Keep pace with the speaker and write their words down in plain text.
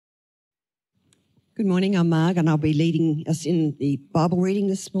Good morning, I'm Marg, and I'll be leading us in the Bible reading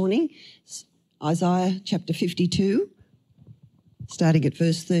this morning. It's Isaiah chapter 52, starting at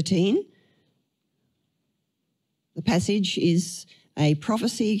verse 13. The passage is a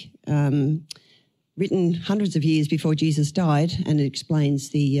prophecy written hundreds of years before Jesus died, and it explains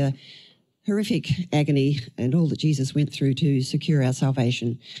the horrific agony and all that Jesus went through to secure our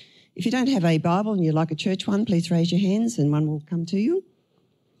salvation. If you don't have a Bible and you'd like a church one, please raise your hands and one will come to you.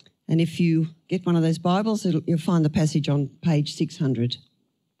 And if you get one of those Bibles, you'll find the passage on page 600.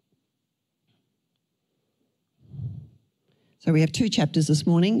 So we have two chapters this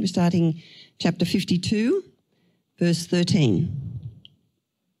morning. We're starting chapter 52, verse 13.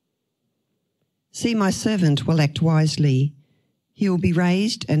 See, my servant will act wisely. He will be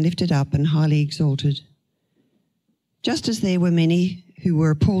raised and lifted up and highly exalted. Just as there were many who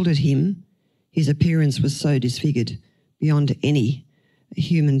were appalled at him, his appearance was so disfigured beyond any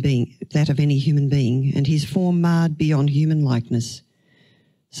human being, that of any human being, and his form marred beyond human likeness.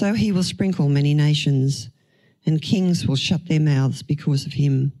 So he will sprinkle many nations, and kings will shut their mouths because of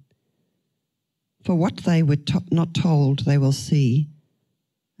him. For what they were not told they will see,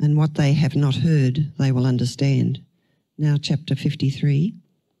 and what they have not heard they will understand. Now chapter 53.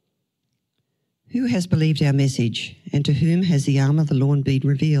 Who has believed our message, and to whom has the arm of the Lord been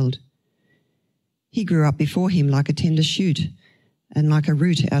revealed? He grew up before him like a tender shoot, and like a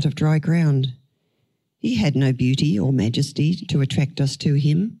root out of dry ground. He had no beauty or majesty to attract us to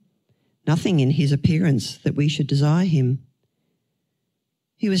him, nothing in his appearance that we should desire him.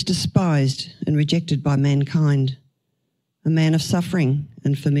 He was despised and rejected by mankind, a man of suffering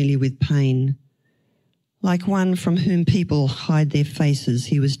and familiar with pain. Like one from whom people hide their faces,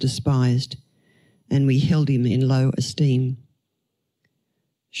 he was despised, and we held him in low esteem.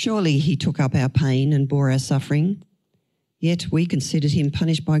 Surely he took up our pain and bore our suffering, yet we considered him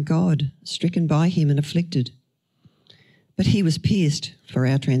punished by God, stricken by him and afflicted. But he was pierced for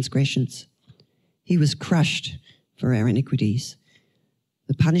our transgressions. He was crushed for our iniquities.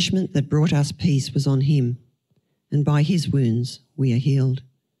 The punishment that brought us peace was on him, and by his wounds we are healed.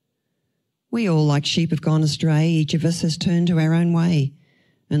 We all, like sheep, have gone astray. Each of us has turned to our own way,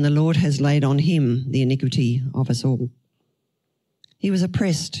 and the Lord has laid on him the iniquity of us all. He was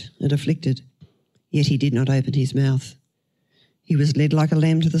oppressed and afflicted, yet he did not open his mouth. He was led like a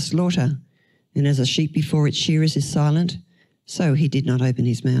lamb to the slaughter, and as a sheep before its shearers is silent, so he did not open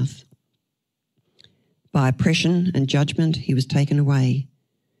his mouth. By oppression and judgment he was taken away.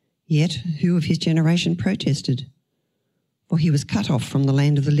 Yet who of his generation protested? For he was cut off from the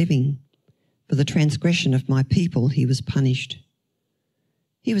land of the living. For the transgression of my people he was punished.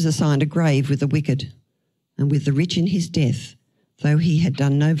 He was assigned a grave with the wicked, and with the rich in his death, though he had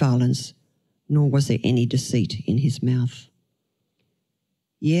done no violence, nor was there any deceit in his mouth.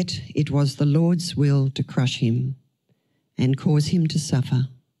 Yet it was the Lord's will to crush him and cause him to suffer.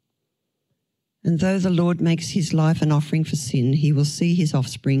 And though the Lord makes his life an offering for sin, he will see his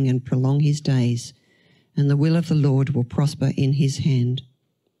offspring and prolong his days, and the will of the Lord will prosper in his hand.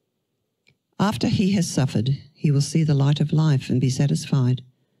 After he has suffered, he will see the light of life and be satisfied.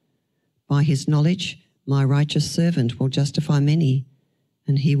 By his knowledge, my righteous servant will justify many,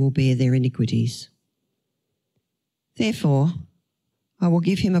 and he will bear their iniquities. Therefore, I will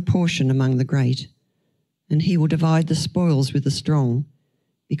give him a portion among the great, and he will divide the spoils with the strong,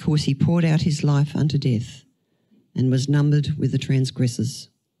 because he poured out his life unto death, and was numbered with the transgressors.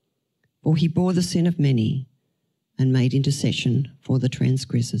 For he bore the sin of many, and made intercession for the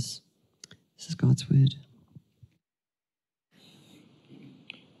transgressors. This is God's word.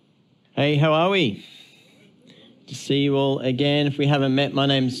 Hey, how are we? Good to see you all again. If we haven't met, my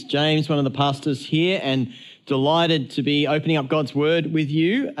name's James, one of the pastors here, and delighted to be opening up God's Word with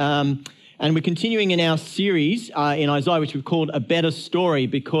you. And we're continuing in our series in Isaiah, which we've called A Better Story,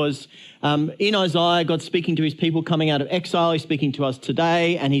 because in Isaiah, God's speaking to his people coming out of exile. He's speaking to us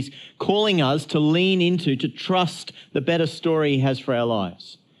today, and he's calling us to lean into, to trust the better story he has for our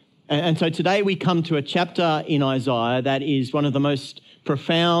lives. And so today we come to a chapter in Isaiah that is one of the most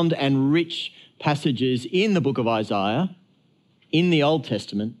profound and rich passages in the book of Isaiah, in the Old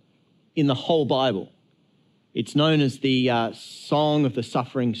Testament, in the whole Bible. It's known as the Song of the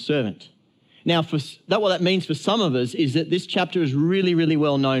Suffering Servant. Now, what that means for some of us is that this chapter is really, really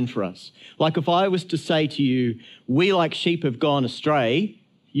well known for us. Like if I was to say to you, we like sheep have gone astray,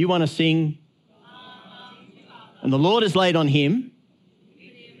 you want to sing, and the Lord has laid on him.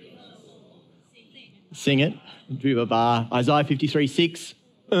 Sing it. Isaiah 53:6.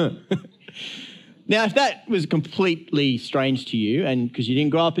 Now, if that was completely strange to you, and because you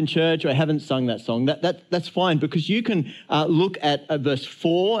didn't grow up in church or haven't sung that song, that's fine, because you can look at verse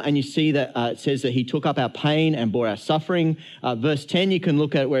 4 and you see that it says that he took up our pain and bore our suffering. Verse 10, you can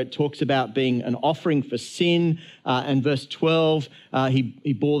look at where it talks about being an offering for sin. And verse 12,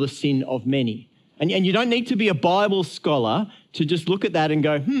 he bore the sin of many. And you don't need to be a Bible scholar to just look at that and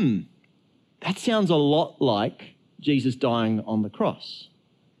go, that sounds a lot like Jesus dying on the cross.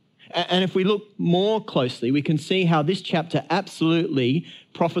 And if we look more closely, we can see how this chapter absolutely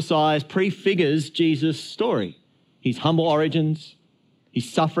prophesies, prefigures Jesus' story. His humble origins, his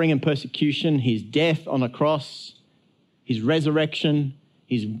suffering and persecution, his death on a cross, his resurrection,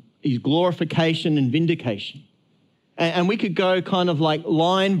 his glorification and vindication. And we could go kind of like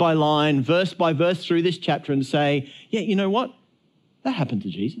line by line, verse by verse through this chapter and say, yeah, you know what? That happened to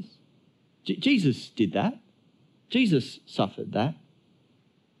Jesus. Jesus did that. Jesus suffered that.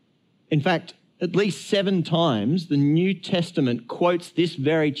 In fact, at least 7 times the New Testament quotes this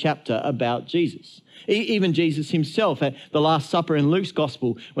very chapter about Jesus. Even Jesus himself at the Last Supper in Luke's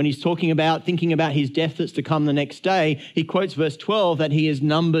Gospel, when he's thinking about his death that's to come the next day, he quotes verse 12 that he is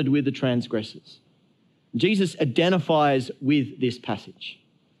numbered with the transgressors. Jesus identifies with this passage.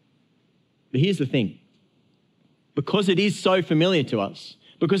 But here's the thing. Because it is so familiar to us,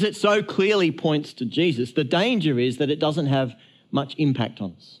 because it so clearly points to Jesus, the danger is that it doesn't have much impact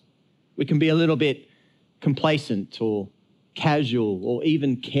on us. We can be a little bit complacent or casual or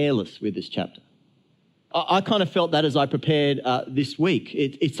even careless with this chapter. I kind of felt that as I prepared this week.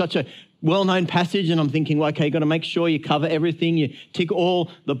 It's such a well-known passage, and I'm thinking, well, okay, you've got to make sure you cover everything, you tick all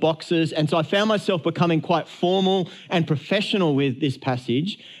the boxes. And so I found myself becoming quite formal and professional with this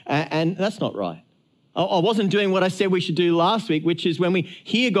passage, and that's not right. I wasn't doing what I said we should do last week, which is when we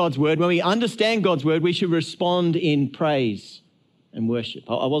hear God's word, when we understand God's word, we should respond in praise and worship.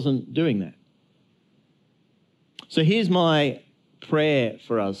 I wasn't doing that. So here's my prayer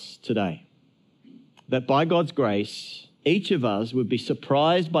for us today, that by God's grace, each of us would be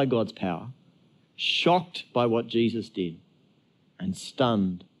surprised by God's power, shocked by what Jesus did, and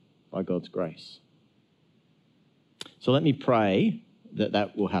stunned by God's grace. So let me pray that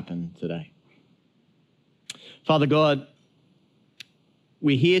that will happen today. Father God,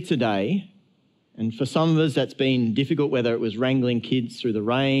 we're here today, and for some of us that's been difficult, whether it was wrangling kids through the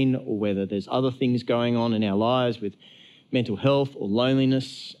rain or whether there's other things going on in our lives with mental health or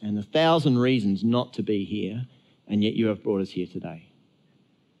loneliness and 1,000 reasons not to be here, and yet you have brought us here today.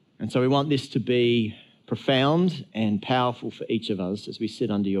 And so we want this to be profound and powerful for each of us as we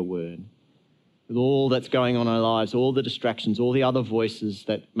sit under your word. With all that's going on in our lives, all the distractions, all the other voices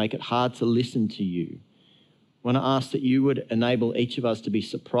that make it hard to listen to you, I want to ask that you would enable each of us to be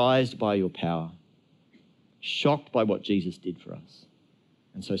surprised by your power, shocked by what Jesus did for us,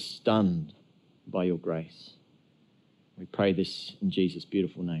 and so stunned by your grace. We pray this in Jesus'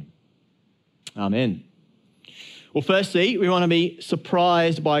 beautiful name. Amen. Well, firstly, we want to be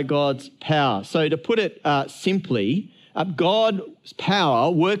surprised by God's power. So to put it simply, God's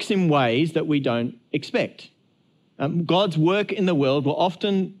power works in ways that we don't expect. God's work in the world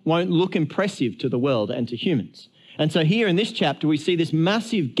won't look impressive to the world and to humans. And so here in this chapter, we see this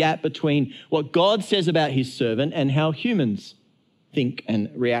massive gap between what God says about his servant and how humans think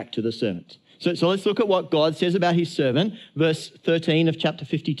and react to the servant. So let's look at what God says about his servant. Verse 13 of chapter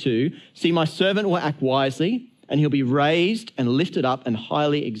 52, see, my servant will act wisely, and he'll be raised and lifted up and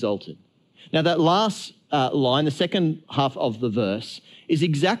highly exalted. Now that last line, the second half of the verse, is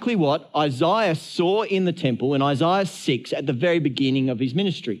exactly what Isaiah saw in the temple in Isaiah 6 at the very beginning of his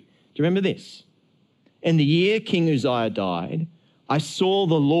ministry. Do you remember this? In the year King Uzziah died, I saw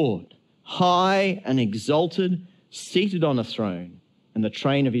the Lord high and exalted, seated on a throne, and the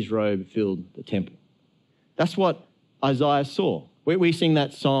train of his robe filled the temple. That's what Isaiah saw. We sing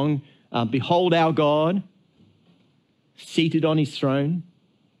that song, behold our God, seated on his throne,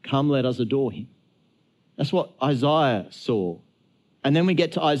 come let us adore him. That's what Isaiah saw. And then we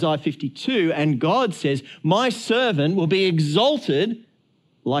get to Isaiah 52, and God says, my servant will be exalted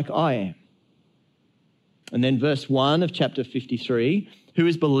like I am. And then verse 1 of chapter 53, who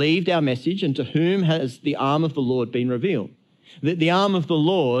has believed our message and to whom has the arm of the Lord been revealed? The arm of the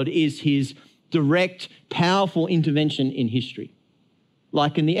Lord is his direct, powerful intervention in history,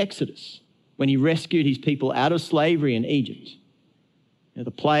 like in the Exodus, when he rescued his people out of slavery in Egypt.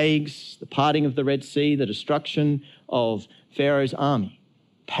 The plagues, the parting of the Red Sea, the destruction of Pharaoh's army.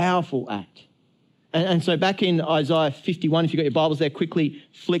 Powerful act. And so back in Isaiah 51, if you've got your Bibles there, quickly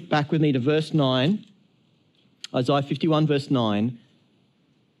flick back with me to verse 9. Isaiah 51, verse 9.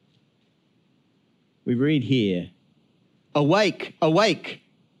 We read here, awake, awake,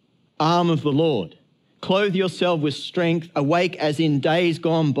 arm of the Lord. Clothe yourself with strength, awake as in days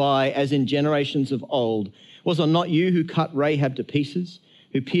gone by, as in generations of old. Was it not you who cut Rahab to pieces,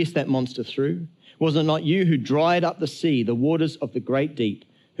 who pierced that monster through? Was it not you who dried up the sea, the waters of the great deep,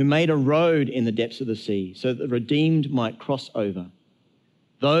 who made a road in the depths of the sea, so that the redeemed might cross over?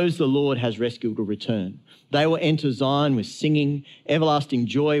 Those the Lord has rescued will return. They will enter Zion with singing. Everlasting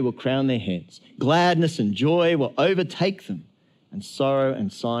joy will crown their heads. Gladness and joy will overtake them, and sorrow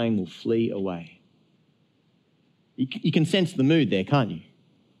and sighing will flee away. You can sense the mood there, can't you?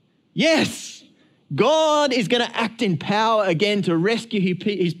 Yes, God is going to act in power again to rescue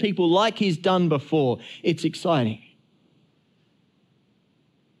his people like he's done before. It's exciting.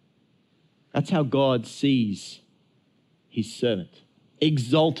 That's how God sees his servant,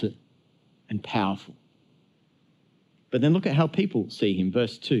 exalted and powerful. But then look at how people see him.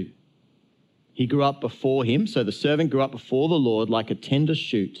 Verse 2. He grew up before him, so the servant grew up before the Lord like a tender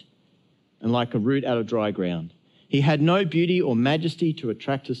shoot and like a root out of dry ground. He had no beauty or majesty to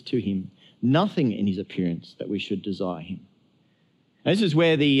attract us to him, nothing in his appearance that we should desire him. Now, this is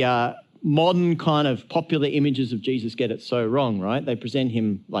where the modern kind of popular images of Jesus get it so wrong, right? They present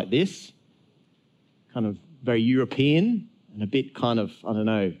him like this, kind of very European and a bit kind of, I don't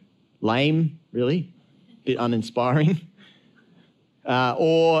know, lame, really, a bit uninspiring.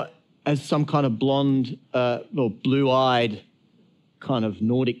 Or as some kind of blonde or blue-eyed kind of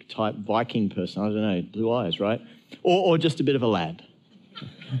Nordic type Viking person. I don't know, blue eyes, right? Or just a bit of a lad.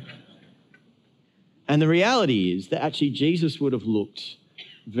 And the reality is that actually Jesus would have looked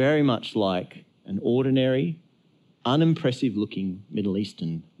very much like an ordinary, unimpressive looking Middle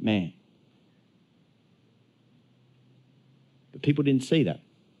Eastern man. But people didn't see that.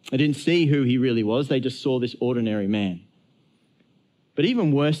 They didn't see who he really was. They just saw this ordinary man. But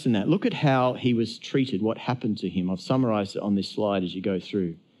even worse than that, look at how he was treated, what happened to him. I've summarized it on this slide as you go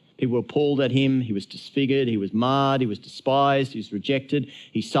through. People were appalled at him. He was disfigured. He was marred. He was despised. He was rejected.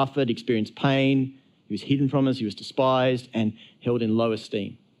 He suffered, experienced pain. He was hidden from us. He was despised and held in low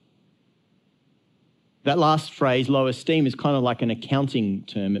esteem. That last phrase, low esteem, is kind of like an accounting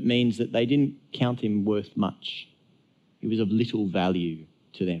term. It means that they didn't count him worth much. He was of little value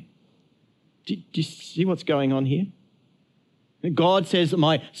to them. Do you see what's going on here? God says that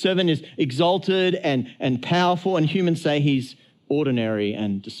my servant is exalted and powerful, and humans say he's ordinary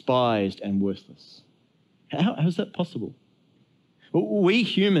and despised and worthless. How is that possible? We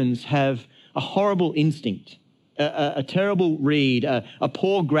humans have a horrible instinct, a terrible read, a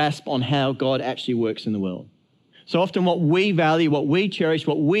poor grasp on how God actually works in the world. So often what we value, what we cherish,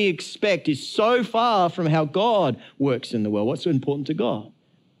 what we expect is so far from how God works in the world, what's so important to God.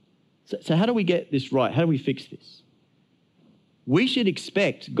 So how do we get this right? How do we fix this? We should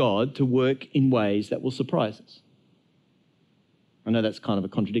expect God to work in ways that will surprise us. I know that's kind of a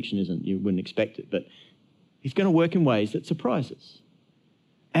contradiction, isn't it? You wouldn't expect it, but he's going to work in ways that surprise us.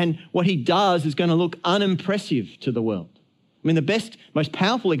 And what he does is going to look unimpressive to the world. I mean, the best, most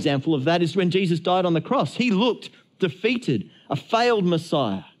powerful example of that is when Jesus died on the cross. He looked defeated, a failed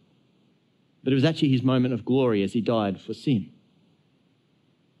Messiah. But it was actually his moment of glory as he died for sin.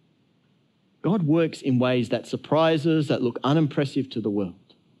 God works in ways that surprise us, that look unimpressive to the world.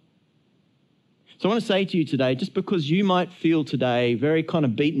 So I want to say to you today, just because you might feel today very kind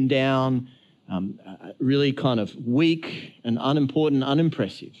of beaten down, really kind of weak and unimportant,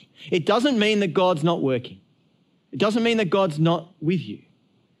 unimpressive, it doesn't mean that God's not working. It doesn't mean that God's not with you.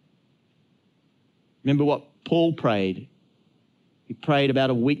 Remember what Paul prayed. He prayed about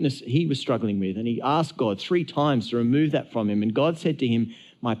a weakness he was struggling with, and he asked God 3 times to remove that from him. And God said to him,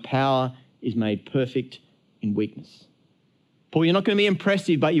 "My power is made perfect in weakness." Paul, you're not going to be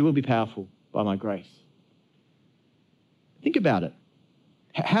impressive, but you will be powerful by my grace. Think about it.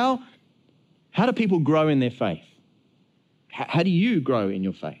 How do people grow in their faith? How do you grow in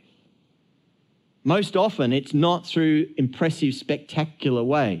your faith? Most often, it's not through impressive, spectacular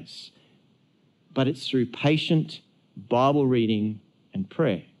ways, but it's through patient Bible reading and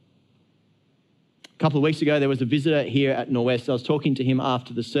prayer. A couple of weeks ago, there was a visitor here at Norwest. I was talking to him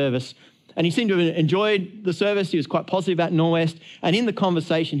after the service, and he seemed to have enjoyed the service. He was quite positive about Norwest. And in the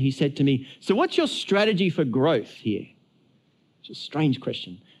conversation, he said to me, "So what's your strategy for growth here?" It's a strange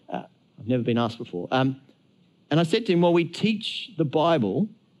question. I've never been asked before. And I said to him, "Well, we teach the Bible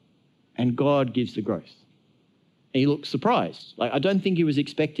and God gives the growth." And he looked surprised. Like, I don't think he was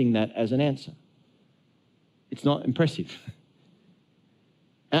expecting that as an answer. It's not impressive.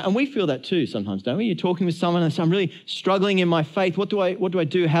 And we feel that too sometimes, don't we? You're talking with someone and say, "I'm really struggling in my faith. What do I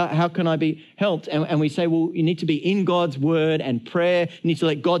do? How can I be helped?" And we say, well, you need to be in God's word and prayer. You need to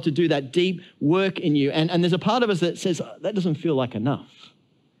let God to do that deep work in you. And there's a part of us that says, that doesn't feel like enough.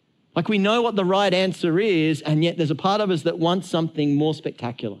 Like we know what the right answer is, and yet there's a part of us that wants something more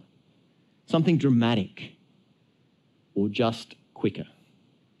spectacular, something dramatic, or just quicker.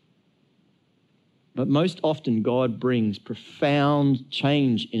 But most often God brings profound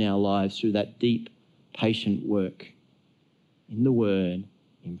change in our lives through that deep, patient work in the Word,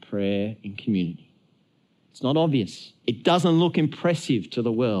 in prayer, in community. It's not obvious. It doesn't look impressive to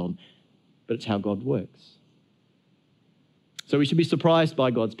the world, but it's how God works. So we should be surprised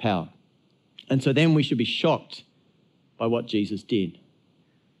by God's power. And so then we should be shocked by what Jesus did.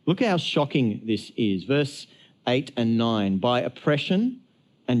 Look how shocking this is. Verse 8 and 9. By oppression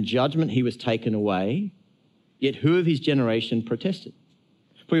and judgment he was taken away, yet who of his generation protested?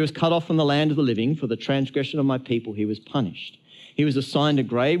 For he was cut off from the land of the living, for the transgression of my people he was punished. He was assigned a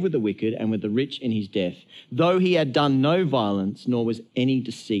grave with the wicked and with the rich in his death, though he had done no violence, nor was any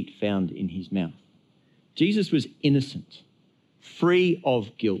deceit found in his mouth. Jesus was innocent, free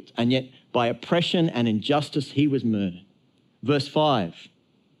of guilt, and yet by oppression and injustice he was murdered. Verse 5,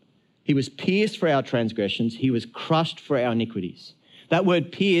 he was pierced for our transgressions, he was crushed for our iniquities. That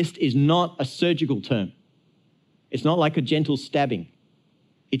word pierced is not a surgical term. It's not like a gentle stabbing.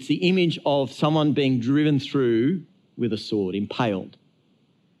 It's the image of someone being driven through with a sword, impaled.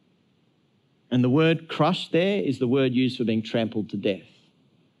 And the word crushed there is the word used for being trampled to death.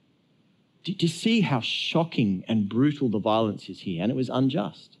 Do you see how shocking and brutal the violence is here? And it was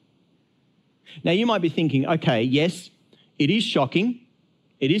unjust. Now you might be thinking, okay, yes, it is shocking,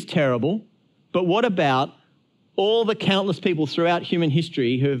 it is terrible, but what about all the countless people throughout human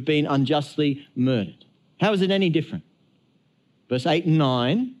history who have been unjustly murdered? How is it any different? Verse 8 and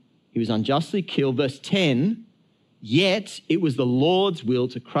 9, he was unjustly killed. Verse 10, yet it was the Lord's will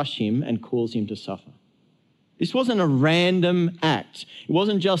to crush him and cause him to suffer. This wasn't a random act. It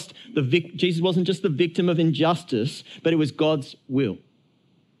wasn't just Jesus wasn't just the victim of injustice, but it was God's will.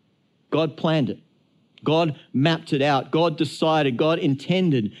 God planned it. God mapped it out. God decided, God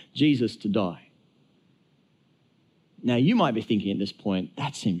intended Jesus to die. Now, you might be thinking at this point,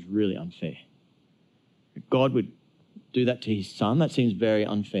 that seems really unfair. God would do that to his son? That seems very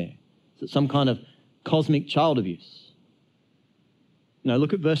unfair. Is it some kind of cosmic child abuse? No,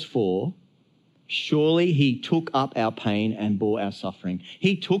 look at verse 4. Surely he took up our pain and bore our suffering.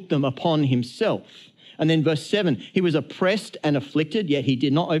 He took them upon himself. And then verse 7, he was oppressed and afflicted, yet he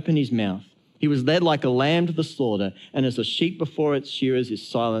did not open his mouth. He was led like a lamb to the slaughter, and as a sheep before its shearers is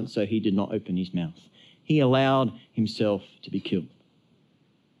silent, so he did not open his mouth. He allowed himself to be killed.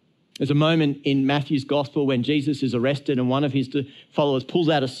 There's a moment in Matthew's gospel when Jesus is arrested and one of his followers pulls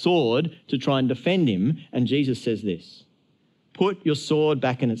out a sword to try and defend him, and Jesus says this, "Put your sword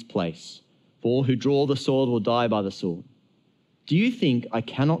back in its place, for all who draw the sword will die by the sword. Do you think I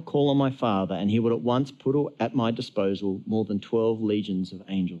cannot call on my Father and he would at once put at my disposal more than 12 legions of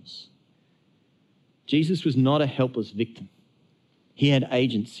angels?" Jesus was not a helpless victim. He had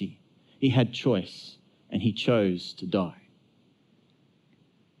agency, he had choice, and he chose to die.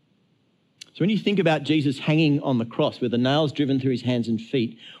 So when you think about Jesus hanging on the cross with the nails driven through his hands and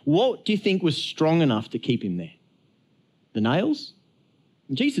feet, what do you think was strong enough to keep him there? The nails?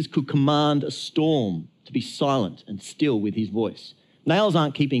 Jesus could command a storm to be silent and still with his voice. Nails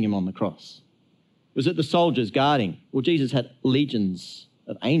aren't keeping him on the cross. Was it the soldiers guarding? Well, Jesus had legions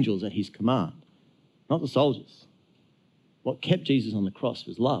of angels at his command, not the soldiers. What kept Jesus on the cross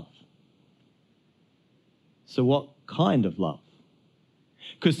was love. So what kind of love?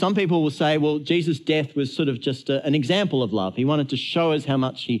 Because some people will say, well, Jesus' death was sort of just an example of love. He wanted to show us how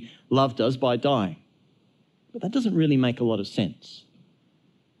much he loved us by dying. But that doesn't really make a lot of sense.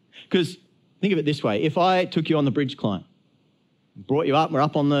 Because think of it this way. If I took you on the bridge climb, brought you up, we're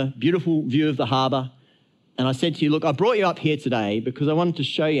up on the beautiful view of the harbour, and I said to you, look, I brought you up here today because I wanted to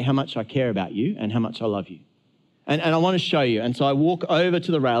show you how much I care about you and how much I love you. And I want to show you. And so I walk over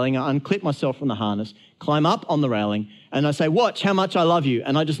to the railing, I unclip myself from the harness, climb up on the railing, and I say, watch how much I love you.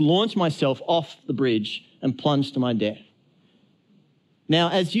 And I just launch myself off the bridge and plunge to my death. Now,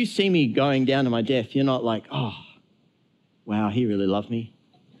 as you see me going down to my death, you're not like, oh, wow, he really loved me.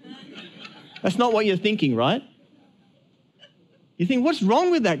 That's not what you're thinking, right? You think, what's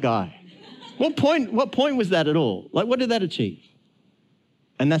wrong with that guy? What point was that at all? Like, what did that achieve?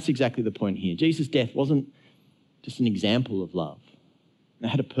 And that's exactly the point here. Jesus' death wasn't just an example of love. It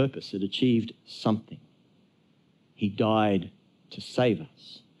had a purpose. It achieved something. He died to save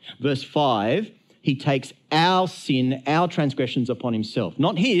us. Verse 5, he takes our sin, our transgressions upon himself.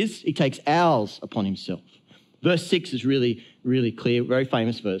 Not his, he takes ours upon himself. Verse 6 is really, really clear, very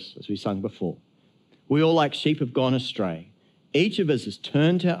famous verse, as we sung before. We all like sheep have gone astray. Each of us has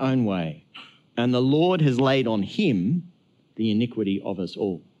turned our own way, and the Lord has laid on him the iniquity of us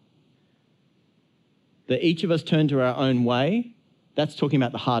all. that each of us turn to our own way, that's talking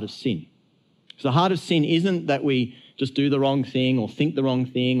about the heart of sin. So the heart of sin isn't that we just do the wrong thing or think the wrong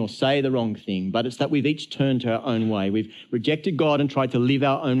thing or say the wrong thing, but it's that we've each turned to our own way. We've rejected God and tried to live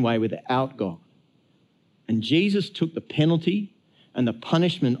our own way without God. And Jesus took the penalty and the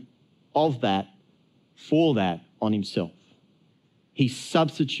punishment of that for that on himself. He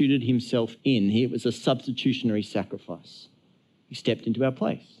substituted himself in. It was a substitutionary sacrifice. He stepped into our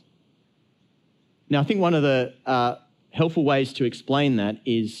place. Now, I think one of the helpful ways to explain that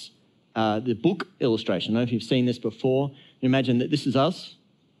is the book illustration. I don't know if you've seen this before. You imagine that this is us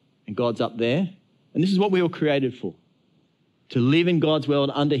and God's up there. And this is what we were created for, to live in God's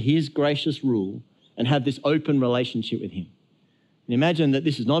world under his gracious rule and have this open relationship with him. And imagine that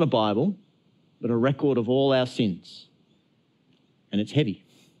this is not a Bible, but a record of all our sins. And it's heavy.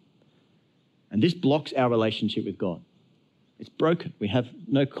 And this blocks our relationship with God. It's broken. We have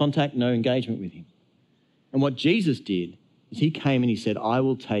no contact, no engagement with him. And what Jesus did is he came and he said, I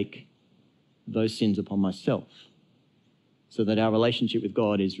will take those sins upon myself so that our relationship with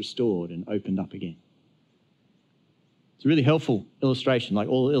God is restored and opened up again. It's a really helpful illustration. Like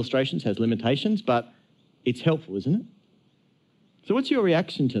all illustrations has limitations, but it's helpful, isn't it? So what's your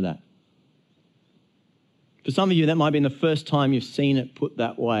reaction to that? For some of you, that might be the first time you've seen it put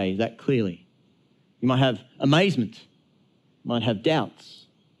that way, that clearly. You might have amazement. You might have doubts.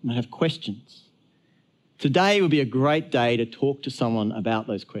 You might have questions. Today would be a great day to talk to someone about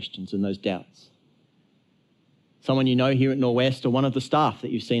those questions and those doubts. Someone you know here at Norwest or one of the staff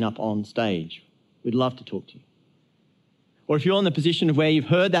that you've seen up on stage. We'd love to talk to you. Or if you're in the position of where you've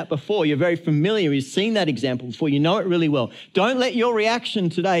heard that before, you're very familiar, you've seen that example before, you know it really well. Don't let your reaction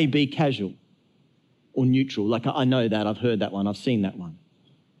today be casual or neutral. Like, I know that, I've heard that one, I've seen that one.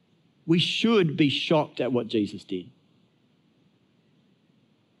 We should be shocked at what Jesus did.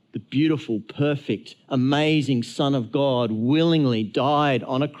 The beautiful, perfect, amazing Son of God willingly died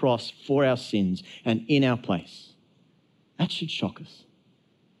on a cross for our sins and in our place. That should shock us.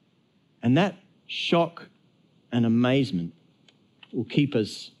 And that shock and amazement will keep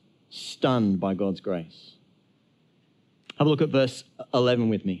us stunned by God's grace. Have a look at verse 11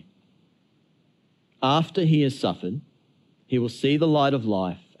 with me. After he has suffered, he will see the light of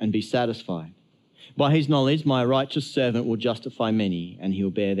life and be satisfied. By his knowledge, my righteous servant will justify many, and he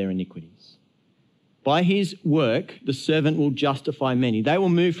will bear their iniquities. By his work, the servant will justify many. They will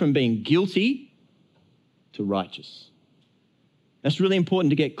move from being guilty to righteous. That's really important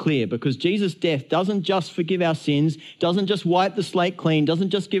to get clear, because Jesus' death doesn't just forgive our sins, doesn't just wipe the slate clean,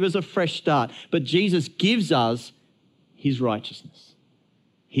 doesn't just give us a fresh start, but Jesus gives us his righteousness,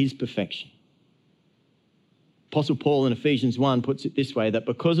 his perfection. Apostle Paul in Ephesians 1 puts it this way, that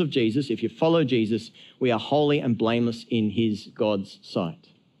because of Jesus, if you follow Jesus, we are holy and blameless in his God's sight.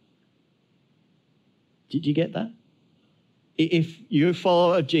 Did you get that? If you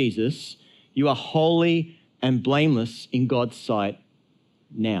follow Jesus, you are holy and blameless in God's sight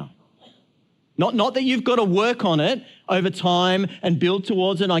now. Not that you've got to work on it over time and build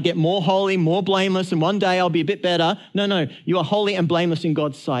towards it, and I get more holy, more blameless, and one day I'll be a bit better. No, you are holy and blameless in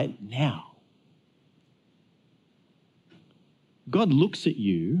God's sight now. God looks at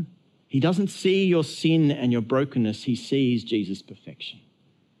you. He doesn't see your sin and your brokenness. He sees Jesus' perfection.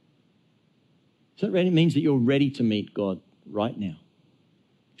 So that means that you're ready to meet God right now.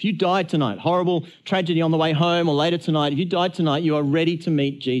 If you died tonight, horrible tragedy on the way home or later tonight, if you died tonight, you are ready to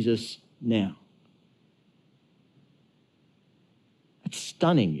meet Jesus now. That's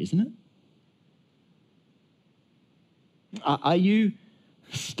stunning, isn't it? Are you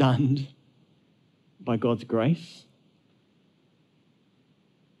stunned by God's grace?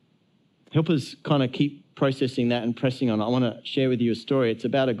 Help us kind of keep processing that and pressing on. I want to share with you a story. It's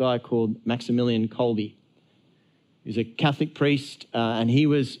about a guy called Maximilian Kolbe. He was a Catholic priest, and he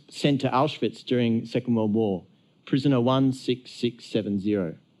was sent to Auschwitz during the Second World War, prisoner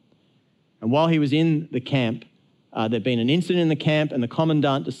 16670. And while he was in the camp, there'd been an incident in the camp, and the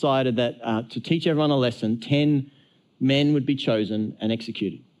commandant decided that to teach everyone a lesson, 10 men would be chosen and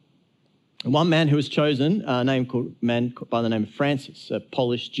executed. And one man who was chosen, a man by the name of Francis, a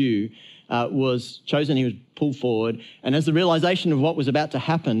Polish Jew, was chosen. He was pulled forward. And as the realization of what was about to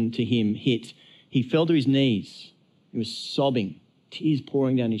happen to him hit, he fell to his knees. He was sobbing, tears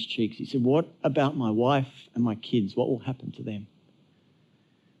pouring down his cheeks. He said, "What about my wife and my kids? What will happen to them?"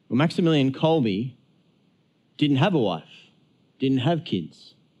 Well, Maximilian Kolbe didn't have a wife, didn't have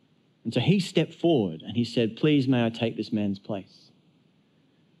kids. And so he stepped forward and he said, "Please, may I take this man's place?"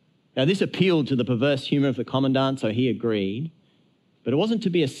 Now, this appealed to the perverse humour of the commandant, so he agreed. But it wasn't to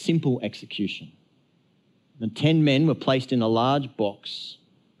be a simple execution. The 10 men were placed in a large box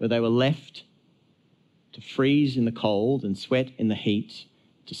where they were left to freeze in the cold and sweat in the heat,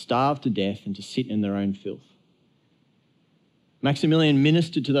 to starve to death and to sit in their own filth. Maximilian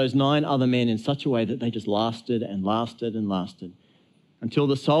ministered to those 9 other men in such a way that they just lasted and lasted and lasted until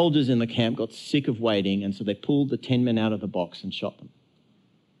the soldiers in the camp got sick of waiting, and so they pulled the 10 men out of the box and shot them.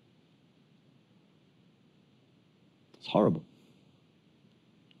 It's horrible.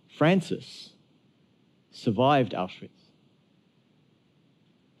 Francis survived Auschwitz.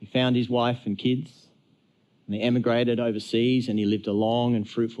 He found his wife and kids, and they emigrated overseas, and he lived a long and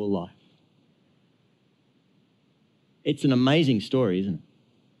fruitful life. It's an amazing story, isn't it?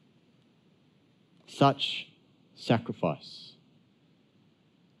 Such sacrifice.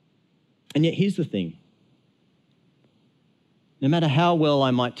 And yet here's the thing. No matter how well I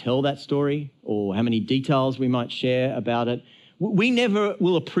might tell that story or how many details we might share about it, we never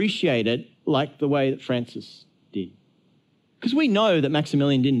will appreciate it like the way that Francis did. Because we know that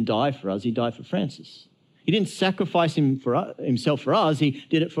Maximilian didn't die for us, he died for Francis. He didn't sacrifice himself for us, he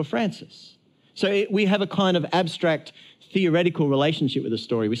did it for Francis. So we have a kind of abstract, theoretical relationship with the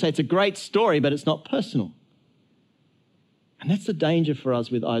story. We say it's a great story, but it's not personal. And that's the danger for us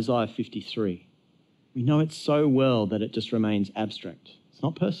with Isaiah 53. We know it so well that it just remains abstract. It's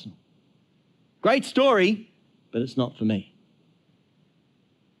not personal. Great story, but it's not for me.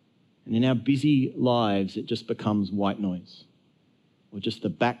 And in our busy lives, it just becomes white noise or just the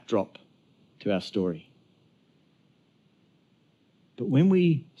backdrop to our story. But when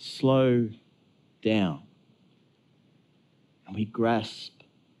we slow down and we grasp,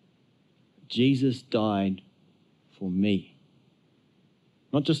 Jesus died for me.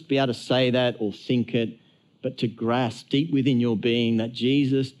 Not just be able to say that or think it, but to grasp deep within your being that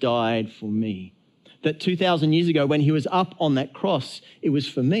Jesus died for me. That 2,000 years ago when he was up on that cross, it was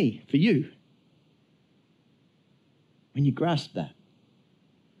for me, for you. When you grasp that,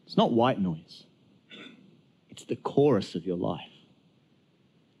 it's not white noise. It's the chorus of your life.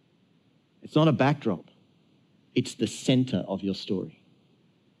 It's not a backdrop. It's the center of your story.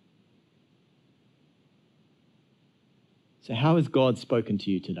 So how has God spoken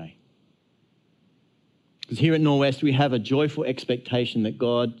to you today? Because here at Norwest, we have a joyful expectation that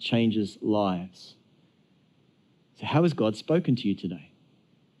God changes lives. So how has God spoken to you today?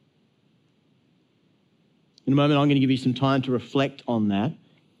 In a moment, I'm going to give you some time to reflect on that.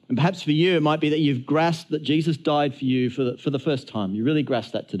 And perhaps for you, it might be that you've grasped that Jesus died for you for the first time. You really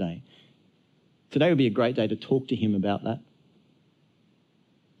grasped that today. Today would be a great day to talk to him about that.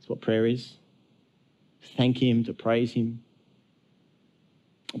 That's what prayer is. To thank him, to praise him.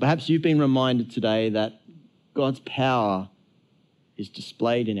 Perhaps you've been reminded today that God's power is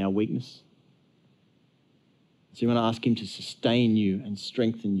displayed in our weakness. So you want to ask him to sustain you and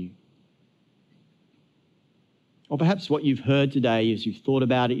strengthen you. Or perhaps what you've heard today, as you've thought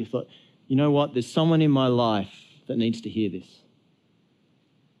about it, you thought, you know what, there's someone in my life that needs to hear this.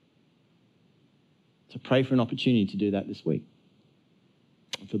 So pray for an opportunity to do that this week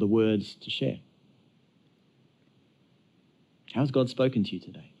and for the words to share. How's God spoken to you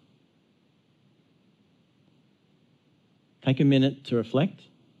today? Take a minute to reflect,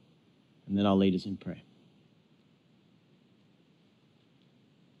 and then I'll lead us in prayer.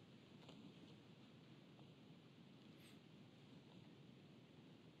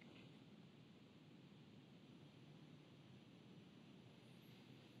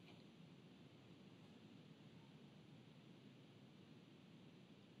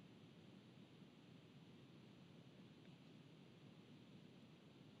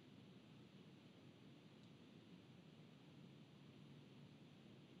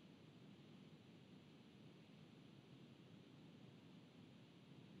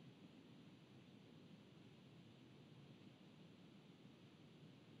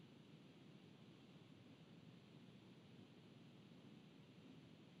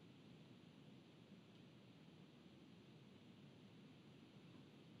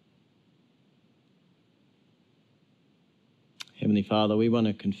 Heavenly Father, we want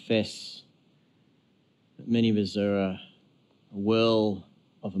to confess that many of us are a whirl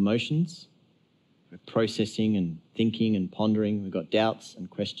of emotions. We're processing and thinking and pondering. We've got doubts and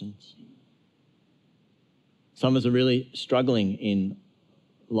questions. Some of us are really struggling in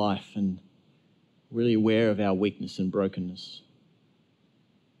life and really aware of our weakness and brokenness.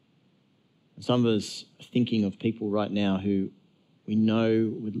 And some of us are thinking of people right now who we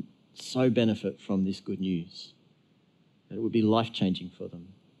know would so benefit from this good news, that it would be life-changing for them.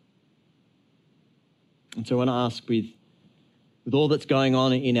 And so I want to ask, with all that's going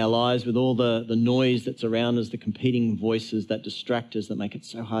on in our lives, with all the noise that's around us, the competing voices that distract us, that make it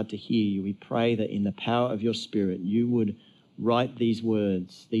so hard to hear you, we pray that in the power of your Spirit, you would write these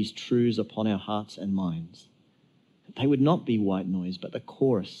words, these truths upon our hearts and minds, that they would not be white noise, but the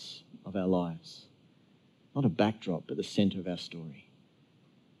chorus of our lives. Not a backdrop, but the center of our story.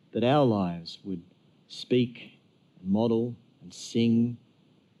 That our lives would speak and model and sing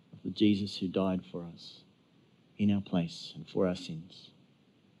of the Jesus who died for us in our place and for our sins.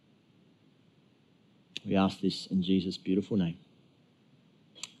 We ask this in Jesus' beautiful name.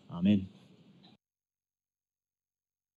 Amen.